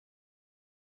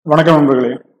வணக்கம் நண்பர்களே,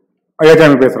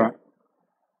 ஐயாச்சாமி பேசுகிறேன்.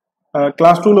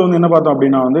 கிளாஸ் 2ல என்ன பார்த்தோம்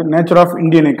அப்படின்னா நேச்சர் ஆஃப்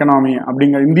இந்தியன் எக்கனாமி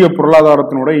அப்படிங்கிற இந்திய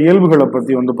பொருளாதாரத்தினுடைய இயல்புகளை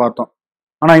பற்றி பார்த்தோம்.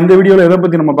 ஆனால் இந்த வீடியோவில் எதை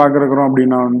பற்றி நம்ம பார்க்குறோம்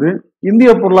அப்படின்னா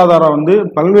இந்திய பொருளாதாரம்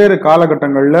பல்வேறு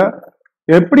காலகட்டங்களில்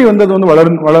எப்படி அது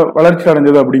வளர்ச்சி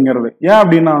அடைஞ்சது அப்படிங்கிறது. ஏன்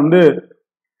அப்படின்னா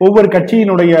ஒவ்வொரு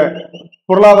கட்சியினுடைய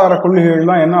பொருளாதார கொள்கைகள்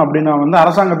தான் என்ன அப்படின்னா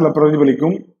அரசாங்கத்தில்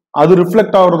பிரதிபலிக்கும். அது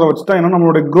ரிஃப்ளெக்ட் ஆகுறத வச்சு தான் என்ன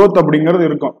நம்மளுடைய growth அப்படிங்கிறது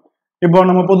இருக்கும். இப்போ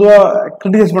நம்ம பொதுவாக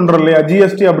கிரிட்டிசைஸ் பண்றோம் இல்லையா,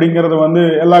 ஜிஎஸ்டி அப்படிங்கிறது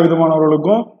எல்லா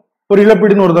விதமானவர்களுக்கும் ஒரு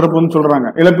இழப்பீடுன்னு ஒரு தரப்பு சொல்றாங்க.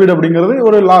 இழப்பீடு அப்படிங்கிறது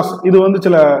ஒரு லாஸ், இது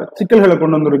சில சிக்கல்களை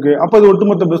கொண்டு வந்திருக்கு. அப்போ இது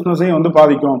ஒட்டுமொத்த பிசினஸையும்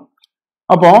பாதிக்கும்.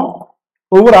 அப்போ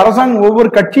ஒவ்வொரு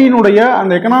கட்சியினுடைய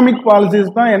அந்த எக்கனாமிக்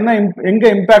பாலிசிஸ் தான் என்ன எங்க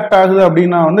இம்பாக்ட் ஆகுது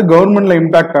அப்படின்னா கவர்மெண்ட்ல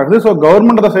இம்பாக்ட் ஆகுது. ஸோ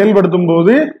கவர்மெண்ட் அதை செயல்படுத்தும்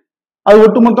போது அது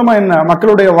ஒட்டுமொத்தமா என்ன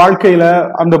மக்களுடைய வாழ்க்கையில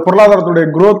அந்த பொருளாதாரத்துடைய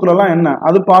growthல எல்லாம் என்ன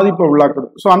அது பாதிப்பை உள்ளாக்குது.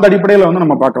 ஸோ அந்த அடிப்படையில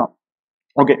நம்ம பார்க்கலாம்.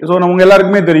 ஓகே, ஸோ நமக்கு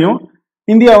எல்லாருக்குமே தெரியும்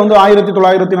இந்தியா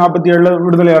 1947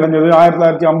 விடுதலை அடைஞ்சது.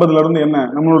 1950 இருந்து என்ன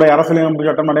நம்மளுடைய அரசியலமைப்பு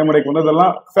சட்டம் நடைமுறைக்கு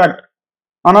இதெல்லாம் ஃபேக்ட்.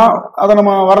 ஆனா அதை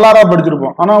நம்ம வரலாறா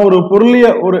படிச்சிருப்போம். ஆனா ஒரு பொருளிய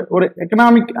ஒரு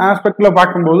எக்கனாமிக் ஆஸ்பெக்ட்ல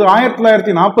பார்க்கும்போது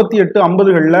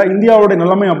 1948-50 இந்தியாவுடைய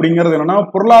நிலைமை அப்படிங்கிறது என்னன்னா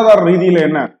பொருளாதார ரீதியில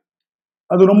என்ன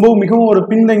அது மிகவும் ஒரு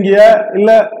பின்தங்கிய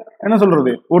இல்ல என்ன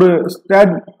சொல்றது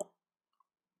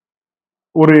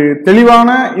ஒரு தெளிவான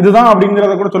இதுதான்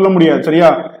அப்படிங்கிறத கூட சொல்ல முடியாது.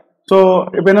 சரியா? ஸோ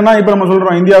இப்போ என்னன்னா இப்போ நம்ம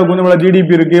சொல்றோம் இந்தியாவுக்கு இவ்வளவு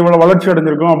ஜிடிபி இருக்கு, இவ்வளவு வளர்ச்சி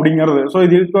அடைஞ்சிருக்கும் அப்படிங்கிறது. ஸோ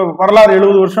இது இப்போ வரலாறு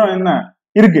 70 வருஷம் என்ன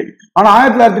இருக்கு. ஆனா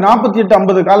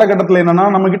 1948-50 காலகட்டத்தில் என்னன்னா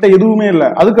நம்ம கிட்ட எதுவுமே இல்லை.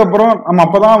 அதுக்கப்புறம் நம்ம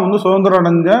அப்பதான் சுதந்திரம்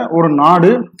அடைஞ்ச ஒரு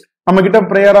நாடு. நம்ம கிட்ட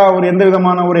பிரேயரா ஒரு எந்த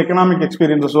விதமான ஒரு எக்கனாமிக்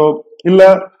எக்ஸ்பீரியன்ஸஸோ இல்ல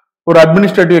ஒரு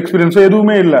அட்மினிஸ்ட்ரேட்டிவ் எக்ஸ்பீரியன்ஸோ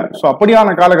எதுவுமே இல்லை. ஸோ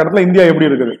அப்படியான காலகட்டத்தில் இந்தியா எப்படி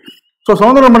இருக்குது. ஸோ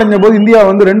சுதந்திரம் அடைஞ்ச போது இந்தியா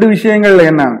 2 விஷயங்கள்ல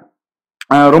என்ன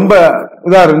ரொம்ப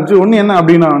இதா இருந்துச்சு. ஒண்ணு என்ன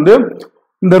அப்படின்னா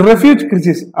இந்த ரெஃப்யூஜ்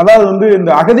கிரைசிஸ், அதாவது இந்த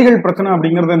அகதிகள் பிரச்சனை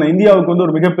அப்படிங்கிறது என்ன இந்தியாவுக்கு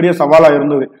ஒரு மிகப்பெரிய சவாலா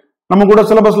இருந்தது. நம்ம கூட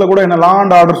சிலபஸ்ல கூட என்ன லா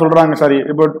அண்ட் ஆர்டர் சொல்றாங்க. சரி,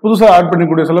 இப்போ புதுசா ஆட்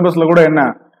பண்ணிக்கூடிய சிலபஸ்ல கூட என்ன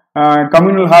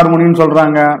கம்யூனல் ஹார்மோனின்னு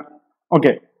சொல்றாங்க.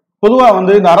 ஓகே, பொதுவா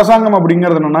இந்த அரசாங்கம்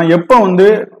அப்படிங்கிறது என்னன்னா எப்ப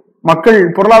மக்கள்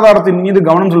பொருளாதாரத்தின் மீது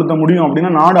கவனம் செலுத்த முடியும்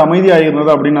அப்படின்னா நாடு அமைதியா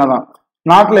இருந்தது அப்படின்னா தான்.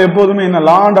 நாட்டுல எப்போதுமே என்ன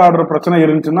லா அண்ட் ஆர்டர் பிரச்சனை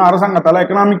இருந்துச்சுன்னா அரசாங்கத்தால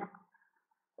எக்கனாமிக்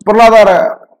பொருளாதார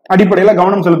அடிப்படையில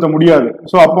கவனம் செலுத்த முடியாது.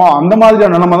 ஸோ அப்போ அந்த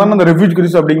மாதிரியான நிலைமை தான் இந்த ரெஃப்யூஜ்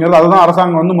கிரைசிஸ் அப்படிங்கிறது. அதுதான்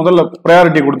அரசாங்கம் முதல்ல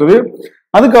ப்ரையாரிட்டி கொடுத்தது.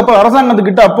 அதுக்கப்புறம்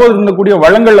அரசாங்கத்துக்கிட்ட அப்போது இருந்தக்கூடிய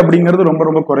வளங்கள் அப்படிங்கிறது ரொம்ப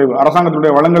ரொம்ப குறைவு.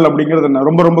 அரசாங்கத்துடைய வளங்கள் அப்படிங்கிறது என்ன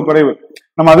ரொம்ப ரொம்ப குறைவு.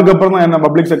 நம்ம அதுக்கப்புறம் தான் என்ன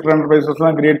பப்ளிக் செக்டர் என்டர்பிரைசஸ்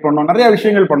எல்லாம் கிரியேட் பண்ணோம், நிறைய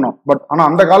விஷயங்கள் பண்ணோம். பட் ஆனா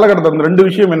அந்த காலகட்டத்தில் இந்த 2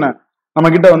 விஷயம் என்ன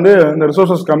நம்ம கிட்ட இந்த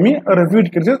ரிசோர்சஸ் கம்மி, refuge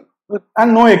crisis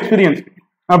and no experience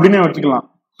அப்படின்னு வச்சுக்கலாம்.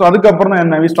 ஸோ அதுக்கப்புறம் தான்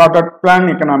என்ன வி ஸ்டார்டட்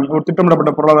பிளான் எக்கனாமி, ஒரு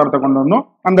திட்டமிடப்பட்ட பொருளாதாரத்தை கொண்டு வந்தோம்.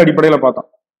 அந்த அடிப்படையில பார்த்தோம்.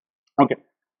 ஓகே,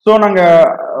 ஸோ நாங்க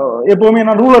எப்பவுமே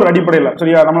ரூலர் அடிப்படையில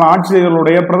சரியா நம்மள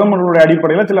ஆட்சியர்களுடைய பிரதமர்களுடைய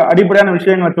அடிப்படையில சில அடிப்படையான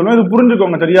விஷயங்களை சொல்லுவோம். இது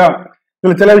புரிஞ்சுக்கோங்க சரியா.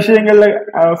 சில விஷயங்கள்ல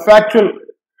ஃபேக்சுவல்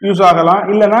யூஸ் ஆகலாம்,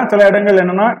 இல்லைன்னா சில இடங்கள்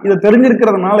என்னன்னா இதை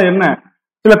தெரிஞ்சிருக்கிறதுனால என்ன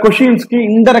சில கொஸ்டின்ஸ்க்கு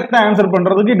இன்டெரக்டா ஆன்சர்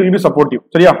பண்றதுக்கு இட் வில் பி சப்போர்ட்டிவ்.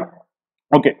 சரியா?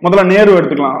 ஓகே, முதல்ல நேரு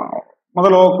எடுத்துக்கலாம்.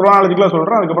 முதல்ல குரோனாலஜிக்கலா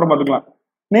சொல்றேன், அதுக்கப்புறம் பார்த்துக்கலாம்.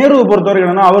 நேருவை பொறுத்தவரைக்கும்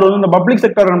என்னன்னா அவர் இந்த பப்ளிக்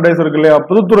செக்டர் என்டர்பிரைஸ் இருக்கு இல்லையா,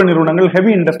 பொதுத்துறை நிறுவனங்கள்,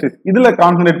 ஹெவி இண்டஸ்ட்ரீஸ், இதுல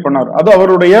கான்சென்ட்ரேட் பண்ணார். அது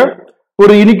அவருடைய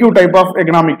ஒரு இனிக்யூ டைப் ஆஃப்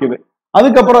எக்கனாமிக் இது.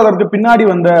 அதுக்கப்புறம் அதற்கு பின்னாடி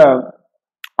வந்த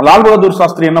லால் பகதூர்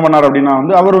சாஸ்திரி என்ன பண்ணார் அப்படின்னா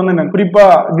அவர் குறிப்பா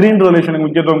கிரீன் ரெவல்யூஷனுக்கு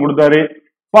முக்கியத்துவம் கொடுத்தாரு.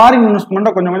 ஃபாரின்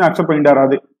இன்வெஸ்ட்மெண்ட்டை கொஞ்சம் அக்செப்ட்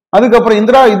பண்ணிட்டாரு. அதுக்கப்புறம்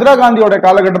இந்திரா காந்தியோட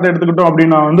காலகட்டத்தை எடுத்துக்கிட்டோம்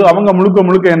அப்படின்னா அவங்க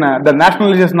முழுக்க என்ன த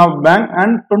nationalisation of bank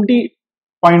and 20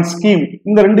 point scheme,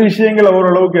 இந்த 2 விஷயங்கள்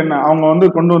ஓரளவுக்கு என்ன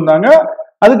அவங்க கொண்டு வந்தாங்க.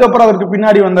 அதுக்கப்புறம் அதற்கு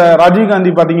பின்னாடி வந்த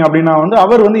ராஜீவ்காந்தி பாத்தீங்க அப்படின்னா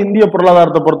அவர் இந்திய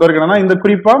பொருளாதாரத்தை பொறுத்த வரைக்கும் என்னன்னா இந்த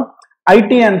குறிப்பா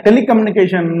ஐடி அண்ட்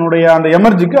டெலிகம்யூனிகேஷனுடைய அந்த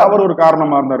எமர்ஜிக்கு அவர் ஒரு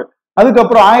காரணமா இருந்தார்.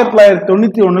 அதுக்கப்புறம்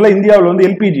 1991 இந்தியாவில்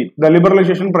எல்பிஜி, த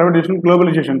லிபரலைசேஷன், பிரைவேடைசேஷன்,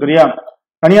 குளோபலைசேஷன், சரியா,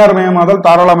 தனியார் மயமாதல்,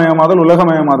 தாராளமயமாதல்,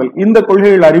 உலகமயமாதல், இந்த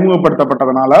கொள்கைகள்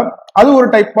அறிமுகப்படுத்தப்பட்டதுனால அது ஒரு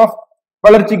டைப் ஆஃப்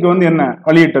வளர்ச்சிக்கு என்ன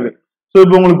வழியிட்டது. ஸோ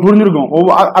இப்போ உங்களுக்கு புரிஞ்சிருக்கும்.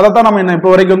 அதைத்தான் நம்ம என்ன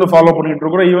இப்போ வரைக்கும் ஃபாலோ பண்ணிட்டு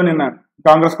இருக்கிறோம். ஈவன் என்ன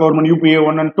காங்கிரஸ் கவர்மெண்ட் UPA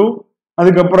 1 and 2,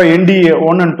 அதுக்கப்புறம் NDA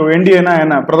 1 and 2. NDAனா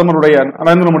என்ன பிரதமருடைய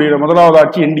நரேந்திர மோடியோட முதலாவது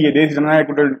ஆட்சி NDA,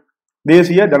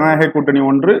 தேசிய ஜனநாயக கூட்டணி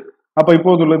 1. அப்ப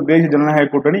இப்போது உள்ள தேசிய ஜனநாயக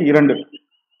கூட்டணி 2.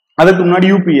 அதுக்கு முன்னாடி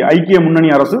UPA ஐக்கிய முன்னணி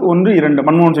அரசு 1, 2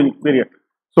 மன்மோகன் சிங் பீரியட்.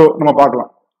 ஸோ நம்ம பார்க்கலாம்.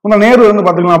 நேரு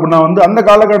பாத்துக்கலாம் அப்படின்னா அந்த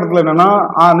காலகட்டத்தில் என்னன்னா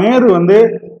நேரு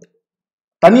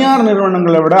தனியார்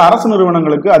நிறுவனங்களை விட அரசு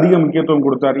நிறுவனங்களுக்கு அதிக முக்கியத்துவம்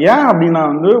கொடுத்தார். ஏன் அப்படின்னா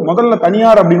முதல்ல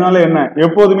தனியார் அப்படின்னாலே என்ன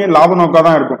எப்போதுமே லாப நோக்கா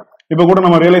தான் இருக்கும். இப்ப கூட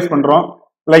நம்ம ரியலைஸ் பண்றோம்.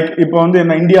 லைக் இப்போ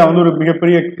என்ன இந்தியா ஒரு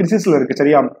மிகப்பெரிய கிரிசிஸ்ல இருக்கு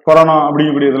சரியா, கொரோனா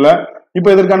அப்படிங்கக்கூடியதுல. இப்ப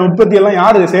இதற்கான உற்பத்தி எல்லாம்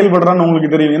யாரு செயல்படுறான்னு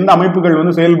உங்களுக்கு தெரியும். எந்த அமைப்புகள்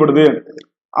செயல்படுது,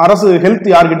 அரசு ஹெல்த்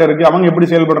யார்கிட்ட இருக்கு, அவங்க எப்படி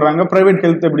செயல்படுறாங்க, பிரைவேட்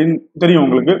ஹெல்த் எப்படின்னு தெரியும்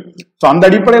உங்களுக்கு. ஸோ அந்த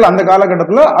அடிப்படையில் அந்த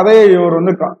காலகட்டத்தில் அதே இவர்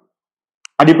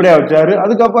அடிப்படையா வச்சாரு.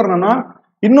 அதுக்கப்புறம் என்னன்னா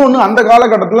இன்னொன்னு அந்த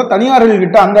காலகட்டத்துல தனியார்கள்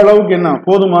கிட்ட அந்த அளவுக்கு என்ன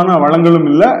போதுமான வளங்களும்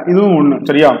இல்லை, இதுவும் ஒண்ணு.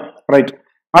 சரியா? ரைட்.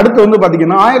 அடுத்து வந்து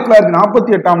பாத்தீங்கன்னா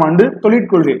 1948ஆம் ஆண்டு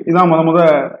தொழிற்கொள்கை, இதான் முத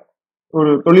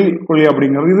ஒரு தொழில் கொள்கை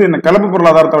அப்படிங்கிறது. இது என்ன கலப்பு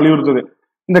பொருளாதாரத்தை வலியுறுத்துது.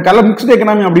 இந்த மிக்ஸ்ட்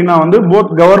எக்கனாமி அப்படின்னா வந்து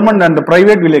both government and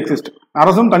private will exist,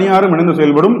 அரசும் தனியாரும் இணைந்து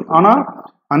செயல்படும். ஆனா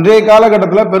அன்றைய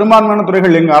காலகட்டத்துல பெரும்பான்மையான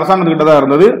துறைகள் எங்க அரசாங்கத்துக்கிட்ட தான்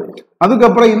இருந்தது.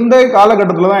 அதுக்கப்புறம் இந்த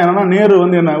காலகட்டத்துல தான் என்னன்னா நேரு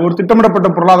வந்து என்ன ஒரு திட்டமிடப்பட்ட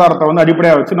பொருளாதாரத்தை வந்து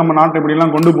அடிப்படையா வச்சு நம்ம நாட்டை இப்படி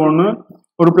எல்லாம் கொண்டு போகணும்னு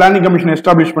ஒரு பிளானிங் கமிஷன்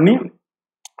எஸ்டாப்ளிஷ் பண்ணி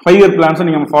 5 இயர் பிளான்ஸை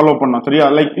நீங்க ஃபாலோ பண்ணோம். சரியா?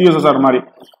 லைக் யூஎஸ்எஸ்ஆர் மாதிரி.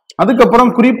 அதுக்கப்புறம்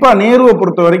குறிப்பா நேருவை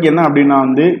பொறுத்த வரைக்கும் என்ன அப்படின்னா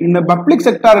வந்து இந்த பப்ளிக்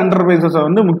செக்டார் என்டர்பிரைசஸ்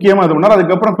வந்து முக்கியமா இது பண்ணார்.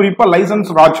 அதுக்கப்புறம் குறிப்பா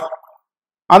லைசன்ஸ் ராஜ்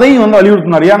அதையும் வந்து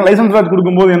வலியுறுத்தினார். ஏன் லைசன்ஸ் ராஜ்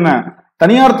கொடுக்கும்போது என்ன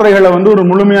தனியார் துறைகளை வந்து ஒரு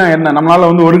முழுமையா என்ன நம்மளால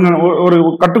வந்து ஒரு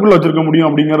கட்டுக்குள்ள வச்சிருக்க முடியும்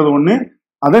அப்படிங்கிறது ஒண்ணு.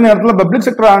 அதே நேரத்தில் பப்ளிக்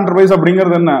செக்டர் என்டர்பிரைஸ்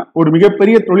அப்படிங்கிறது என்ன ஒரு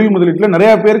மிகப்பெரிய தொழில் முதலீட்டுல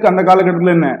நிறைய பேருக்கு அந்த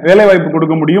காலகட்டத்தில் என்ன வேலை வாய்ப்பு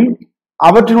கொடுக்க முடியும்,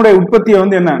 அவற்றினுடைய உற்பத்தியை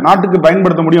வந்து என்ன நாட்டுக்கு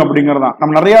பயன்படுத்த முடியும் அப்படிங்கிறது தான்.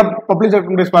 நம்ம நிறைய பப்ளிக்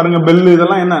செக்டர் பாருங்க, பெல்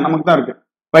இதெல்லாம் என்ன நமக்கு தான் இருக்கு.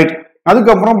 ரைட்.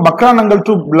 அதுக்கப்புறம் பக்ரானங்கள்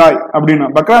டு பிளாய் அப்படின்னா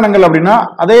பக்ரானங்கள் அப்படின்னா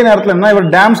அதே நேரத்தில் என்ன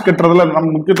இவர் டேம்ஸ் கட்டுறதுல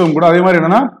நம்ம முக்கியத்துவம் கூட. அதே மாதிரி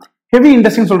என்னன்னா ஹெவி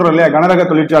இண்டஸ்ட்ரின்னு சொல்றோம் இல்லையா, கனரக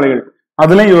தொழிற்சாலைகள்,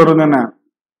 அதுலயும் இவர் வந்து என்ன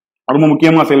ரொம்ப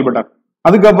முக்கியமா செயல்பட்டார்.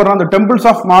 அதுக்கப்புறம் அந்த டெம்பிள்ஸ்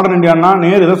ஆஃப் மாடர்ன் இந்தியான்னா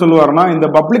நேரு எதை சொல்லுவாருன்னா இந்த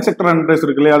பப்ளிக் செக்டர் என்டர்பிரைஸ்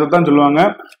இருக்கு இல்லையா, அதைத்தான் சொல்லுவாங்க.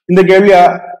 இந்த கேள்வி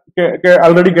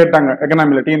ஆல்ரெடி கேட்டாங்க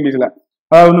எக்கனாமில டிஎன்பிசில.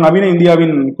 அதாவது நவீன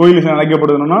இந்தியாவின் கோயில்கள்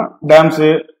அழைக்கப்படுதுன்னா டேம்ஸ்,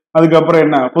 அதுக்கப்புறம்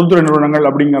என்ன பொதுத்துறை நிறுவனங்கள்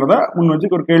அப்படிங்கிறத முன்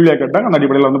வச்சு ஒரு கேள்வியா கேட்டாங்க. அந்த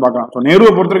அடிப்படையில் வந்து பார்க்கலாம். So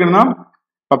நேருவை பொறுத்திருக்கேன்னா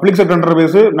public sector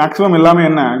enterprise maximum எல்லாமே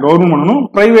என்ன கவர்மெண்ட் பண்ணணும்,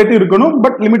 பிரைவேட்டும் இருக்கணும்,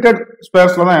 பட் லிமிடெட்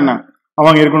ஸ்பேர்ஸ்ல தான் என்ன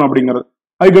அவங்க இருக்கணும் அப்படிங்கிறது.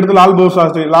 அதுக்கடுத்து லால்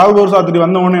பகதூர் சாஸ்திரி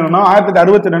வந்த உடனே என்னன்னா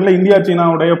 1962 இந்தியா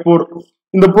சீனாவுடைய போர்.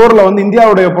 இந்த போர்ல வந்து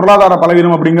இந்தியாவுடைய பொருளாதார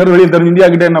பலவீனம் அப்படிங்கிறது வெளியே தெரிஞ்சு இந்தியா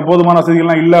கிட்ட என்ன போதுமான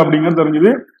வசதிகள்லாம் இல்லை அப்படிங்கிறது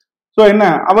தெரிஞ்சுது. ஸோ என்ன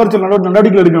அவர் சில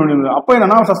நடவடிக்கை எடுக்க வேண்டியது. அப்போ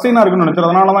என்னன்னா சஸ்டைனா இருக்குன்னு நினைச்சார்.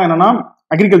 அதனாலதான் என்னன்னா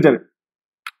அக்ரிகல்ச்சர்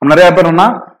நிறைய பேர் என்ன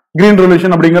கிரீன்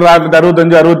ரெவல்யூஷன் அப்படிங்கிறது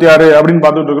 1965 66 அப்படின்னு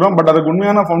பார்த்துட்டு இருக்கிறோம். பட் அதுக்கு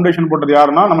உண்மையான ஃபவுண்டேஷன் போட்டது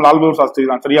யாருன்னா நம்ம லால் பகதூர் சாஸ்திரி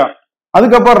தான். சரியா?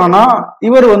 அதுக்கப்புறம் என்னன்னா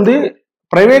இவர் வந்து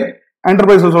பிரைவேட்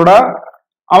என்டர்பிரைசஸோட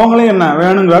அவங்களையும் என்ன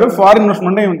வேணுங்கிறாரு, ஃபாரின்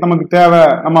இன்வெஸ்ட்மெண்ட்டே நமக்கு தேவை,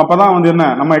 நம்ம அப்பதான் வந்து என்ன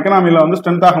நம்ம எக்கனாமில வந்து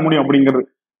ஸ்ட்ரென்த் ஆக முடியும் அப்படிங்கிறது.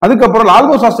 அதுக்கப்புறம் லால்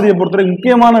பகதூர் சாஸ்திரியை பொறுத்தவரை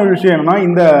முக்கியமான விஷயம் என்னன்னா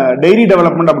இந்த டைரி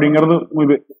டெவலப்மெண்ட் அப்படிங்கிறது.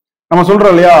 இது நம்ம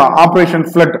சொல்றோம் இல்லையா ஆபரேஷன்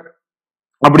ஃபிளட்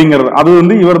அப்படிங்கிறது, அது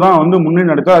வந்து இவர் தான் வந்து முன்னணி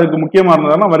நடத்தார். அதுக்கு முக்கியமா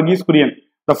இருந்ததுன்னா Varghese Kurien,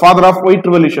 the father of white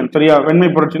revolution. சரியா? வெண்மை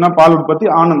புரட்சினா பால் உற்பத்தி,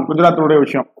 ஆனந்த் குஜராத்தோடைய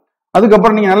விஷயம்.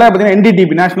 அதுக்கப்புறம் நீங்க நல்லா பாத்தீங்கன்னா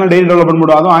NDTP national diary development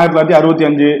board, அதுவும்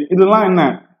 1965. இதெல்லாம் என்ன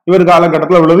இவர்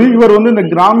காலகட்டத்தில் உள்ளது. இவர் வந்து இந்த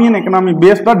கிராமியன் எக்கனாமி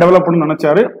பேஸ்டா டெவலப் பண்ணணும்னு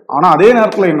நினைச்சாரு. ஆனா அதே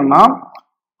நேரத்தில் என்னன்னா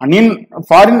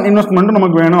ஃபாரின் இன்வெஸ்ட்மெண்ட்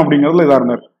நமக்கு வேணும் அப்படிங்கிறதுல இதா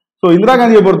இருந்தார். ஸோ இந்திரா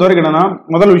காந்தியை பொறுத்த வரைக்கும் என்னன்னா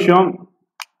முதல் விஷயம்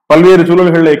பல்வேறு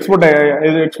சூழல்களில்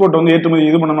எக்ஸ்போர்ட் வந்து ஏற்றுமதி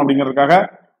இது பண்ணணும் அப்படிங்கிறதுக்காக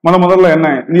முதல்ல என்ன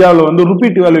இந்தியாவில் வந்து ருபி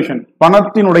டிவாலுவேஷன்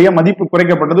பணத்தினுடைய மதிப்பு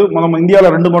குறைக்கப்பட்டது.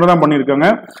 இந்தியாவில் 2 முறை தான் பண்ணியிருக்காங்க.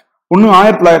 ஒன்னு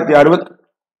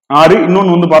 1966,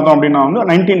 இன்னொன்னு வந்து பார்த்தோம் அப்படின்னா வந்து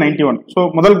 1991. ஸோ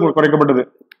முதல் குறைக்கப்பட்டது.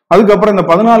 அதுக்கப்புறம் இந்த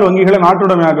 14 வங்கிகளை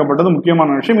நாட்டுடைமையாக்கப்பட்டது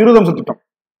முக்கியமான விஷயம். 20 அம்ச திட்டம்.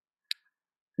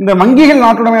 இந்த வங்கிகள்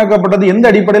நாட்டுடைமையாக்கப்பட்டது எந்த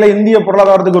அடிப்படையில இந்திய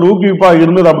பொருளாதாரத்துக்கு ஒரு ஊக்குவிப்பா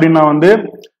இருந்தது அப்படின்னா வந்து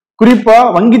குறிப்பா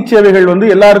வங்கி சேவைகள் வந்து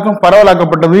எல்லாருக்கும்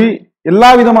பரவலாக்கப்பட்டது. எல்லா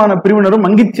விதமான பிரிவினரும்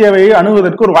வங்கி சேவையை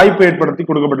அணுகுவதற்கு ஒரு வாய்ப்பை ஏற்படுத்தி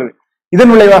கொடுக்கப்பட்டது.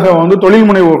 இதன் விளைவாக வந்து தொழில்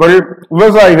முனைவோர்கள்,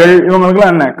 விவசாயிகள்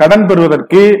இவங்களுக்கெல்லாம் என்ன கடன்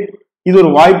பெறுவதற்கு இது ஒரு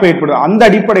வாய்ப்பை ஏற்படுது. அந்த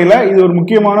அடிப்படையில இது ஒரு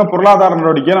முக்கியமான பொருளாதார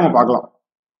நடவடிக்கையை நம்ம பார்க்கலாம்.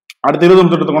 அடுத்த 20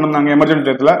 அம்ச திட்டத்தை கொண்டு வந்தாங்க எமர்ஜென்சி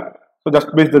டயத்துல.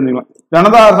 ஜஸ்ட் பேஸ் தெரிஞ்சுக்கலாம்.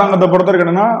 ஜனதா அரசாங்கத்தை பொறுத்த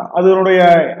வரைக்கும் அதனுடைய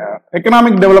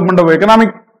எக்கனாமிக் டெவலப்மெண்ட்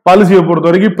எக்கனாமிக் பாலிசியை பொறுத்த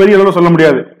வரைக்கும் பெரிய அளவில் சொல்ல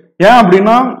முடியாது. ஏன்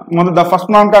அப்படின்னா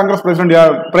ஃபர்ஸ்ட் நான் காங்கிரஸ் பிரசிடென்ட்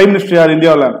யார், பிரைம் மினிஸ்டர் யார்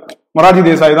இந்தியாவில், மொரார்ஜி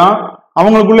தேசாய் தான்.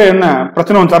 அவங்களுக்குள்ள என்ன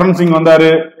பிரச்சனை, சரண் சிங்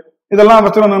வந்தாரு, இதெல்லாம்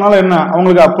பிரச்சனை வந்ததுனால என்ன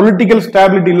அவங்களுக்கு பொலிட்டிக்கல்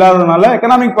ஸ்டாபிலிட்டி இல்லாததுனால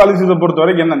எக்கனாமிக் பாலிசிஸை பொறுத்த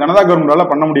வரைக்கும் என்ன ஜனதா கவர்மெண்டால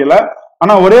பண்ண முடியல.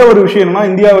 ஆனா ஒரே ஒரு விஷயம் என்னன்னா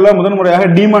இந்தியாவில் முதன்முறையாக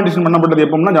டிமானிட்டேஷன் பண்ணப்பட்டது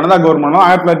எப்போம்னா ஜனதா கவர்மெண்ட்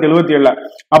 1977.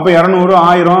 அப்ப 200,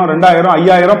 1000, 2000,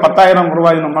 5000, 10,000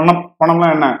 ரூபாய்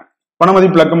பணம்லாம் என்ன பண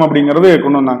மதிப்பு இலக்கம் அப்படிங்கிறது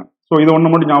கொண்டு வந்தாங்க. ஸோ இதை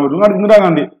ஒண்ணு மட்டும் ஞாபகம்.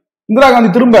 இந்திரா காந்தி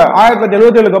திரும்ப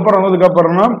 1977 அப்புறம் வந்ததுக்கு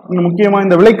அப்புறம்னா முக்கியமா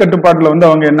இந்த விலை கட்டுப்பாட்டுல வந்து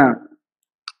அவங்க என்ன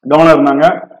கவனம் இருந்தாங்க.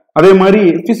 அதே மாதிரி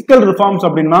பிஸ்கல் ரிஃபார்ம்ஸ்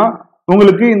அப்படின்னா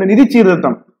உங்களுக்கு இந்த நிதி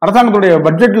சீர்திருத்தம், அரசாங்கத்துடைய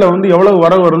பட்ஜெட்ல வந்து எவ்வளவு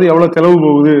வரவு வருது, எவ்வளவு செலவு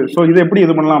போகுது, ஸோ இதை எப்படி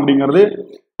இது பண்ணலாம் அப்படிங்கிறது.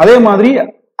 அதே மாதிரி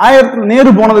நேரு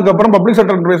போனதுக்கு அப்புறம் பப்ளிக்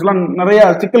செக்டர் என்டர்பிரைஸ்லாம் நிறைய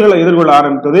சிக்கல்களை எதிர்கொள்ள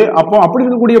ஆரம்பித்தது. அப்போ அப்படி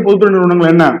இருக்கக்கூடிய பொதுத்துறை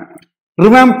நிறுவனங்கள் என்ன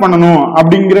ரிவாம்ப் பண்ணணும்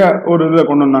அப்படிங்கிற ஒரு இதை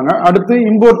கொண்டு வந்தாங்க. அடுத்து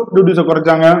இம்போர்ட் டியூட்டிஸை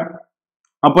குறைச்சாங்க.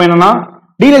 அப்போ என்னன்னா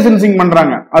டீலைசன்சிங்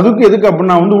பண்றாங்க. அதுக்கு எதுக்கு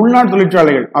அப்படின்னா வந்து உள்நாட்டு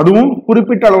தொழிற்சாலைகள், அதுவும்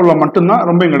குறிப்பிட்ட அளவுல மட்டும்தான்,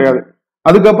 ரொம்ப கிடையாது.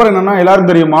 அதுக்கப்புறம் என்னன்னா எல்லாரும்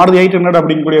தெரியும் மாருதி 800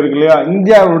 அப்படிங்கக்கூடிய இருக்கு இல்லையா,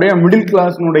 இந்தியாவுடைய மிடில்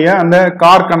கிளாஸ்னுடைய அந்த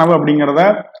கார் கனவு அப்படிங்கிறத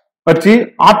வச்சு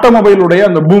ஆட்டோமொபைலுடைய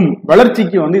அந்த பூம்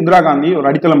வளர்ச்சிக்கு வந்து இந்திரா காந்தி ஒரு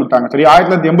அடித்தளம் விட்டாங்க. சரி,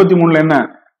 1983 என்ன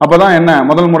அப்பதான் என்ன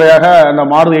முதல் முறையாக இந்த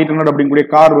மாருதி 800 அப்படிங்கக்கூடிய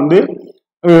கார் வந்து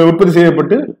உற்பத்தி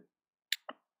செய்யப்பட்டு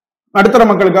நடுத்தர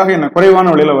மக்களுக்காக என்ன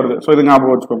குறைவான விலையில வருது. ஸோ இது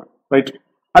ஞாபகம் வச்சுக்கோங்க. ரைட்.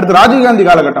 அடுத்து ராஜீவ்காந்தி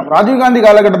காலகட்டம். ராஜீவ்காந்தி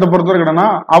காலகட்டத்தை பொறுத்தவரைக்கும் என்னன்னா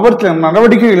அவர்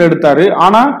நடவடிக்கைகள் எடுத்தாரு.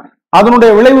 ஆனா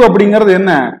அதனுடைய விளைவு அப்படிங்கிறது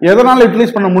என்ன, எதனால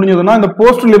யூட்டிலைஸ் பண்ண முடிஞ்சதுன்னா இந்த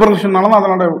போஸ்ட் லிபரலைசேஷனால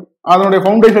அதனுடைய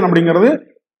ஃபவுண்டேஷன் அப்படிங்கிறது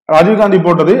ராஜீவ்காந்தி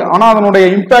போட்டது. ஆனா அதனுடைய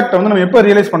இம்பாக்ட் வந்து நம்ம எப்ப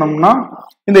ரியலைஸ் பண்ணோம்னா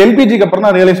இந்த எல்பிஜிக்கு அப்புறம்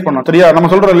தான் ரியலைஸ் பண்ணோம். சரியா, நம்ம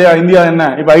சொல்றோம் இல்லையா இந்தியா என்ன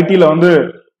இப்ப ஐடில வந்து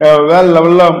வேர்ல்ட்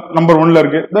லெவல்ல நம்பர் 1ல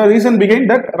இருக்கு. The reason behind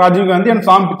that Rajiv Gandhi and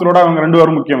சாம் பித்ரோட அவங்க 2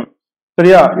 பேரும் முக்கியம்.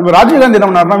 சரியா, இப்ப ராஜீவ்காந்தி என்ன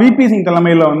பண்ணாருன்னா விபி சிங்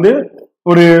தலைமையில வந்து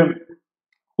ஒரு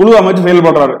குழு அமைச்சு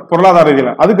செயல்படுறாரு பொருளாதார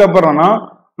ரீதியில. அதுக்கப்புறம்னா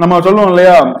நம்ம சொல்லுவோம்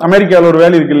இல்லையா அமெரிக்காவில் ஒரு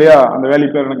வேலி இருக்கு இல்லையா, அந்த வேலி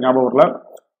பேர் எனக்கு ஞாபகம் வரல.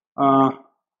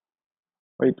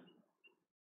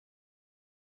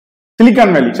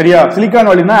 சிலிகான் வேலி. சரியா, சிலிகான்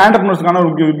வேலினா ஆண்டர்பிரினர்ஸ்க்கான ஒரு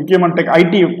முக்கியமான டெக்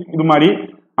ஐடி இது மாதிரி.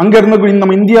 அங்க இருந்த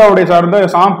நம்ம இந்தியாவுடைய சார்ந்த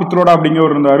சாம் பித்ரோடா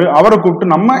அப்படிங்கிறவர் இருந்தாரு. அவரை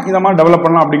கூப்பிட்டு நம்ம இதை மாதிரி டெவலப்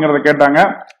பண்ணலாம் அப்படிங்கிறத கேட்டாங்க.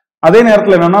 அதே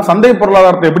நேரத்தில் என்னன்னா சந்தை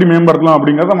பொருளாதாரத்தை எப்படி மேம்படுத்தலாம்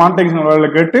அப்படிங்கிறத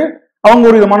மான்டெக்ஸ் கேட்டு அவங்க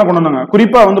ஒரு விதமான கொண்டு வந்தாங்க.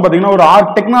 குறிப்பா வந்து பாத்தீங்கன்னா ஒரு 6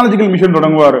 டெக்னாலஜிக்கல் மிஷன்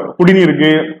தொடங்குவார்.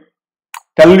 குடிநீருக்கு,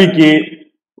 கல்விக்கு,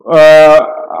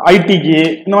 ஐடிக்கு,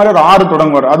 இந்த மாதிரி ஒரு 6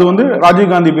 தொடங்குவார். அது வந்து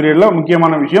ராஜீவ்காந்தி பீரியட்ல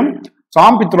முக்கியமான விஷயம்.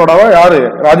 சாம் பித்ரோடாவா யாரு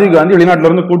ராஜீவ்காந்தி வெளிநாட்டுல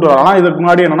இருந்து கூட்டுவார். ஆனா இதுக்கு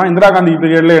முன்னாடி என்னன்னா இந்திரா காந்தி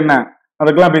பீரியட்ல என்ன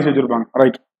அதுக்கெல்லாம் பேசி வச்சிருப்பாங்க.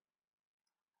 ரைட்.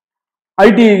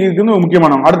 ஐடிக்கு வந்து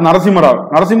முக்கியமானவங்க. அடுத்து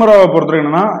நரசிம்மராவை பொறுத்தவரைக்கும்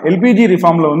என்னன்னா எல்பிஜி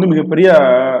ரிஃபார்ம்ல வந்து மிகப்பெரிய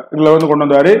இதுல வந்து கொண்டு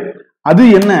வந்தாரு. அது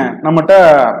என்ன நம்மகிட்ட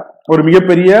ஒரு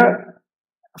மிகப்பெரிய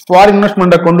ஃபாரின்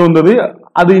இன்வெஸ்ட்மெண்ட்டை கொண்டு வந்தது.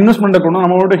 அது இன்வெஸ்ட்மெண்ட்டை கொண்டு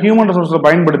நம்மளோட ஹியூமன் ரிசோர்ஸை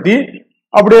பயன்படுத்தி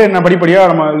அப்படியே என்ன படிப்படியா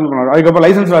நம்ம இது பண்ணாரு. அதுக்கப்புறம்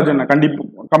லைசன்ஸ் ராஜ் என்ன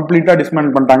கம்ப்ளீட்டா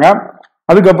டிஸ்மேண்ட் பண்ணிட்டாங்க.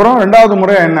 அதுக்கப்புறம் 2வது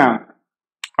முறை என்ன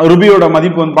ருபியோட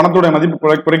மதிப்பு வந்து பணத்தோட மதிப்பு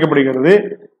குறைக்கப்படுகிறது.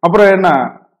 அப்புறம் என்ன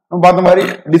பார்த்த மாதிரி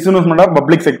டிஸ்இன்வெஸ்ட்மெண்ட் ஆஃப்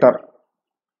பப்ளிக் செக்டர்.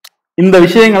 இந்த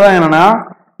விஷயங்கள் தான் என்னன்னா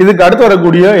இதுக்கு அடுத்து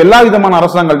வரக்கூடிய எல்லா விதமான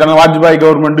அரசாங்கங்கள் வாஜ்பாய்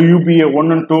கவர்மெண்ட், யூபிஏ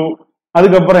 1 and 2,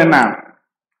 அதுக்கப்புறம் என்ன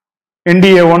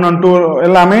என்டிஏ 1 and 2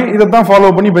 எல்லாமே இதைத்தான்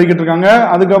ஃபாலோ பண்ணி போய்கிட்டு இருக்காங்க.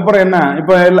 அதுக்கப்புறம் என்ன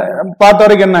இப்ப பார்த்த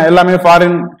வரைக்கும் என்ன எல்லாமே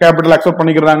ஃபாரின் கேபிட்டல் அக்செப்ட்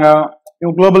பண்ணிக்கிறாங்க,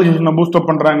 குளோபலைசேஷனை பூஸ்ட் அப்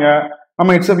பண்றாங்க.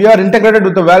 நம்ம we are integrated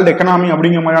with world economy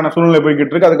அப்படிங்கிற மாதிரியான சூழ்நிலை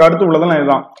போய்கிட்டு இருக்கு. அதுக்கு அடுத்து உள்ளதெல்லாம்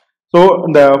இதுதான். ஸோ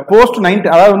இந்த போஸ்ட்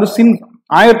 90 அதாவது வந்து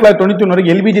 1991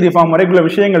 வரைக்கும் எல்பிஜி ரிஃபார்ம் வரைக்குள்ள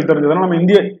விஷயங்கள் தெரிஞ்சதுன்னா நம்ம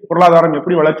இந்திய பொருளாதாரம்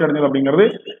எப்படி வளர்ச்சி அடைஞ்சது அப்படிங்கிறது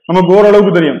நமக்கு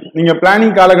ஓரளவுக்கு தெரியும். நீங்க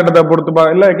பிளானிங் காலகட்டத்தை பொறுத்து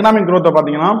இல்ல எக்கனாமிக் குரோத்தை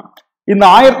பாத்தீங்கன்னா இந்த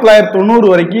 1990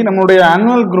 வரைக்கும் நம்மளுடைய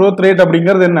ஆனுவல் குரோத் ரேட்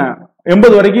அப்படிங்கிறது என்ன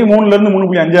 80 வரைக்கும் 3ல இருந்து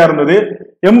 3.5 இருந்தது.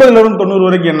 80ல இருந்து 90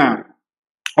 வரைக்கும் என்ன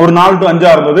ஒரு 4 to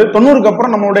 5 இருந்தது. 90க்கு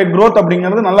அப்புறம் நம்மளுடைய குரோத்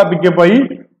அப்படிங்கிறது நல்லா பிக்கப் ஆகி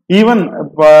ஈவன்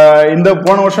இப்ப இந்த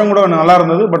போன வருஷம் கூட நல்லா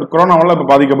இருந்தது. பட் கொரோனாவால இப்ப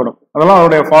பாதிக்கப்படும். அதெல்லாம்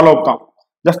அவருடைய ஃபாலோ அப் தான்.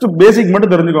 ஜஸ்ட் பேசிக்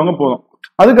மட்டும் தெரிஞ்சுக்கோங்க போதும்.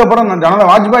 அதுக்கப்புறம்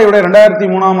வாஜ்பாயோட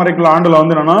 2003 வரைக்குள்ள ஆண்டுல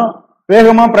வந்து என்னன்னா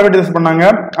வேகமா பிரைவேடைஸ் பண்ணாங்க.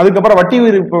 அதுக்கப்புறம்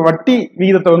வட்டி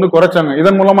விகிதத்தை வந்து குறைச்சாங்க.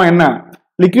 இதன் மூலமா என்ன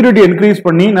லிக்விடிட்டி இன்க்ரீஸ்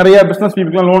பண்ணி நிறைய பிசினஸ்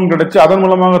பீப்புள் லோன் கிடைச்சு அதன்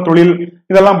மூலமாக தொழில்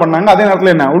இதெல்லாம் பண்ணாங்க. அதே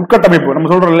நேரத்தில் என்ன உட்கட்டமைப்பு நம்ம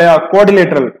சொல்றோம் இல்லையா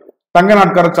கோஆர்டினேட்டர் தங்க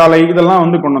நாட்கர சாலை இதெல்லாம்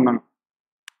வந்து கொண்டு வந்தாங்க.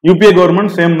 யூபிஏ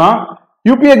கவர்மெண்ட் சேம் தான்.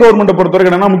 யூபிஏ கவர்மெண்ட்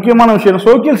பொறுத்தவரைக்கும் என்னன்னா முக்கியமான விஷயம்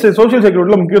சோசியல்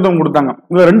செக்யூரிட்டில முக்கியத்துவம் கொடுத்தாங்க.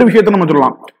 இதுல 2 விஷயத்த நம்ம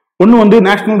சொல்லலாம். ஒன்னு வந்து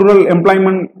national rural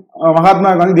employment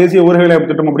Mahatma Gandhi தேசிய ஊரக வேலை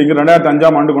திட்டம் அப்படிங்கிற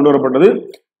 2005ஆம் ஆண்டு கொண்டு வரப்பட்டது.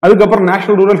 அதுக்கப்புறம்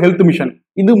நேஷனல் ரூரல் ஹெல்த் மிஷன்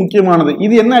இது முக்கியமானது.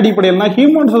 இது என்ன அடிப்படையில்னா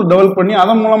ஹியூமன் ரிசோர்ஸ் டெவலப் பண்ணி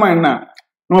அதன் மூலமா என்ன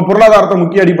நம்ம பொருளாதாரத்தை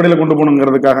முக்கிய அடிப்படையில் கொண்டு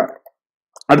போகணுங்கிறதுக்காக.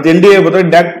 அடுத்து என்டிஏ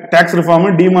பொறுத்த டாக்ஸ் ரிஃபார்ம்,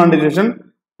 டிமானிட்டைசேஷன்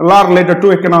எல்லாம் ரிலேட்டட் டு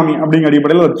எக்கனாமி அப்படிங்கிற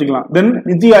அடிப்படையில் வச்சுக்கலாம். தென்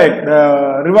நிதி ஆயோக்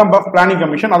ரிவாம்ப் ஆஃப் பிளானிங்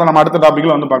கமிஷன் அதை நம்ம அடுத்த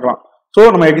டாபிக்ல வந்து பார்க்கலாம். ஸோ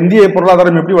நம்ம இந்திய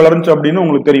பொருளாதாரம் எப்படி வளர்ந்துச்சு அப்படின்னு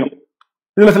உங்களுக்கு தெரியும்.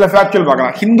 இதுல சில ஃபேக்சுவல்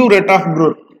பார்க்கலாம். ஹிந்து ரேட் ஆஃப்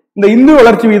குரோத், இந்த இந்து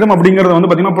வளர்ச்சி வீதம் அப்படிங்கிறது வந்து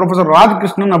பாத்தீங்கன்னா ப்ரொஃபசர்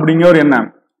ராஜ்கிருஷ்ணன் அப்படிங்கிறவர் என்ன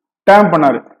டேம்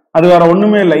பண்ணாரு. அது வேற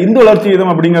ஒண்ணுமே இல்லை. இந்து வளர்ச்சி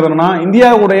வீதம் அப்படிங்கிறதுனா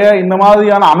இந்தியாவுடைய இந்த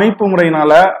மாதிரியான அமைப்பு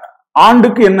முறையினால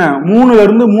ஆண்டுக்கு என்ன 3ல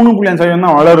இருந்து 3.5%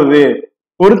 தான் வளருது,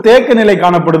 ஒரு தேக்க நிலை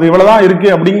காணப்படுது, இவ்வளவுதான் இருக்கு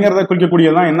அப்படிங்கிறத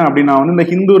குறிக்கக்கூடியதான் என்ன அப்படின்னா வந்து இந்த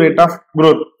ஹிந்து ரேட் ஆஃப்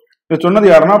குரோத். இது சொன்னது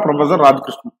யாருன்னா ப்ரொஃபசர்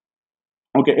ராஜ்கிருஷ்ணன்.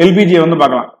 ஓகே, எல்பிஜியை வந்து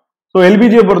பார்க்கலாம். ஸோ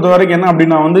எல்பிஜியை பொறுத்த வரைக்கும் என்ன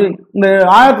அப்படின்னா வந்து இந்த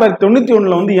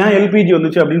 1991 வந்து ஏன் எல்பிஜி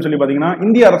வந்துச்சு அப்படின்னு சொல்லி பாத்தீங்கன்னா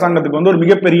இந்திய அரசாங்கத்துக்கு வந்து ஒரு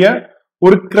மிகப்பெரிய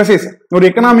ஒரு கிரைசிஸ், ஒரு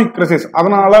எக்கனாமிக் கிரைசிஸ்.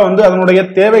 அதனால வந்து அதனுடைய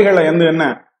தேவைகளை வந்து என்ன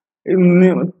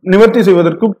நிவர்த்தி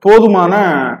செய்வதற்கு போதுமான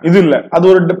இது இல்லை. அது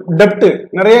ஒரு டெப்ட்,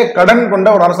 நிறைய கடன் கொண்ட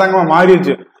ஒரு அரசாங்கமா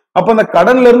மாறிடுச்சு. அப்ப அந்த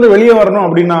கடன்ல இருந்து வெளியே வரணும்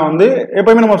அப்படின்னா வந்து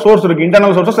எப்பயுமே நம்ம சோர்ஸ் இருக்கு,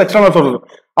 இன்டர்னல் சோர்சஸ், எக்ஸ்டர்னல் சோர்சஸ்.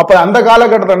 அப்ப அந்த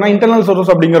காலகட்டத்தில் இன்டர்னல்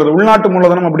சோர்சஸ் அப்படிங்கிறது உள்நாட்டு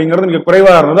மூலதனம் அப்படிங்கிறது மிக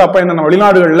குறைவா இருந்தது. அப்ப என்ன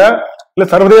வெளிநாடுகள்ல இல்ல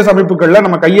சர்வதேச அமைப்புகள்ல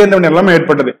நம்ம கையேந்த வேண்டிய நிலைமை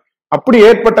ஏற்பட்டது. அப்படி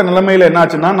ஏற்பட்ட நிலைமையில என்ன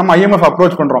ஆச்சுன்னா நம்ம ஐஎம்எஃப்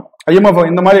அப்ரோச் பண்றோம். ஐஎம்எஃப்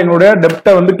இந்த மாதிரி எங்களுடைய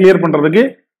டெப்டை வந்து கிளியர் பண்றதுக்கு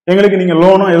எங்களுக்கு நீங்க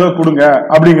லோனும் ஏதோ கொடுங்க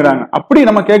அப்படிங்கிறாங்க. அப்படி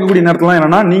நம்ம கேட்கக்கூடிய நேரத்துல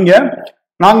என்னன்னா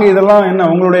நாங்க இதெல்லாம் என்ன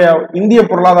உங்களுடைய இந்திய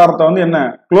பொருளாதாரத்தை வந்து என்ன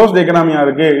க்ளோஸ்ட் எக்கனாமியா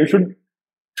இருக்கு, you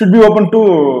should be open to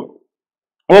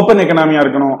open எக்கனாமியா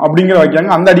இருக்கணும் அப்படிங்கிற வைக்காங்க.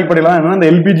 அந்த அடிப்படையில என்னன்னா இந்த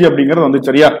எல்பிஜி அப்படிங்கிறது வந்து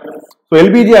சரியா. ஸோ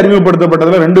எல்பிஜி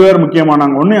அறிமுகப்படுத்தப்பட்டதுல 2 பேர்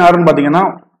முக்கியமானாங்க. ஒன்னு யாருன்னு பாத்தீங்கன்னா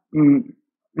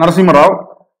நரசிம்மராவ்.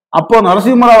 அப்போ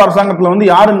நரசிம்மராவ் அரசாங்கத்துல வந்து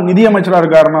யாரு நிதியமைச்சரா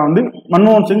இருக்காருன்னா வந்து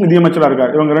மன்மோகன் சிங் நிதியமைச்சரா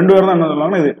இருக்காரு. இவங்க 2 பேரும் தான் என்ன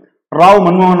சொல்லுவாங்க, இது ராவ்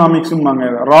மன்மோகனாமிக்ஸ்பாங்க,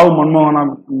 ராவ்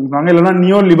மன்மோகனாங்க, இல்லைன்னா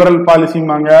நியோ லிபரல்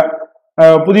பாலிசிம்பாங்க,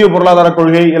 புதிய பொருளாதார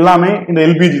கொள்கை எல்லாமே இந்த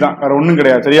எல்பிஜி தான், வேற ஒன்றும்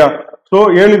கிடையாது சரியா. ஸோ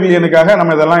 7 பில்லியனுக்காக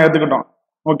நம்ம இதெல்லாம் ஏத்துக்கிட்டோம்.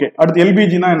 ஓகே, அடுத்து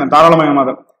எல்பிஜினா என்ன,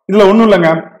 தாராளமயமாதல். இதுல ஒண்ணும்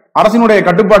இல்லைங்க, அரசினுடைய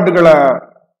கட்டுப்பாட்டுகளை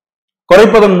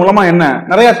குறைப்பதன் மூலமா என்ன,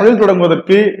 நிறைய தொழில்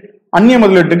தொடங்குவதற்கு அந்நிய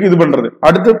முதலீட்டுக்கு இது பண்றது.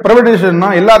 அடுத்து பிரைவேடைசேஷன்னா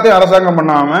எல்லாத்தையும் அரசாங்கம்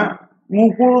பண்ணாம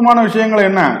முக்கியமான விஷயங்களை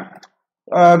என்ன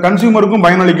கன்சியூமருக்கும்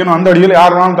பயனளிக்கணும், அந்த அடியில்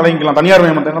யார் வேணாலும் தலைக்கலாம், தனியார்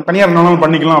வேணாலும்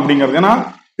பண்ணிக்கலாம் அப்படிங்கிறது. ஏன்னா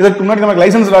இதற்கு முன்னாடி நமக்கு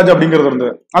லைசன்ஸ் ராஜ் அப்படிங்கிறது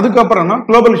இருந்தது. அதுக்கப்புறம் என்ன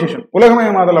குளோபலைசேஷன்,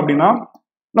 உலகமயமாதல். அப்படின்னா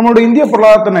நம்மளோட இந்திய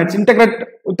பொருளாதாரத்தை integrate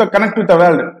with connect with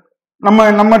world.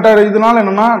 நம்மகிட்ட இதனால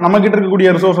என்னன்னா நம்ம கிட்ட இருக்கக்கூடிய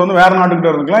ரிசோர்ஸ் வந்து வேற நாட்டுக்கிட்ட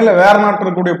இருந்துக்கலாம், இல்ல வேற நாட்டில்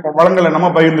இருக்கக்கூடிய வளங்களை நம்ம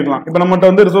பகிர்ந்துக்கலாம். இப்ப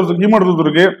நம்மகிட்ட வந்து ரிசோர்ஸ் ஹியூமன் ரிசோர்ஸ்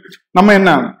இருக்கு, நம்ம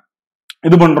என்ன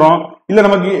இது பண்றோம், இல்ல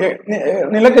நமக்கு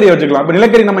நிலக்கரியை வச்சுக்கலாம். இப்ப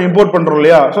நிலக்கரி நம்ம இம்போர்ட் பண்றோம்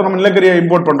இல்லையா, சோ நம்ம நிலக்கரியை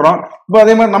இம்போர்ட் பண்றோம். இப்போ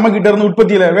அதே மாதிரி நம்ம கிட்ட இருந்து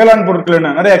உற்பத்தியில வேளாண் பொருட்கள்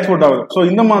என்ன நிறைய எக்ஸ்போர்ட் ஆகுது. ஸோ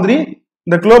இந்த மாதிரி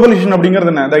இந்த குளோபலைசேஷன்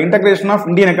அப்படிங்கிறது என்ன, த integration of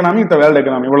Indian economy with world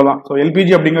economy, இவ்வளவுதான். ஸோ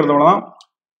எல்பிஜி அப்படிங்கிறது அவ்வளவுதான்.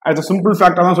 அது சிம்பிள்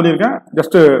ஃபேக்டா தான் சொல்லியிருக்கேன்,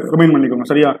 ஜஸ்ட் ரிமைண்ட் பண்ணிக்கோங்க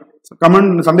சரியா.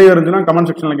 கமெண்ட் சந்தேகம் இருந்துச்சுன்னா கமெண்ட்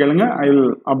செக்ஷன்ல கேளுங்க, I will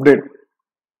update.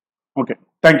 Okay,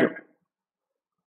 thank you.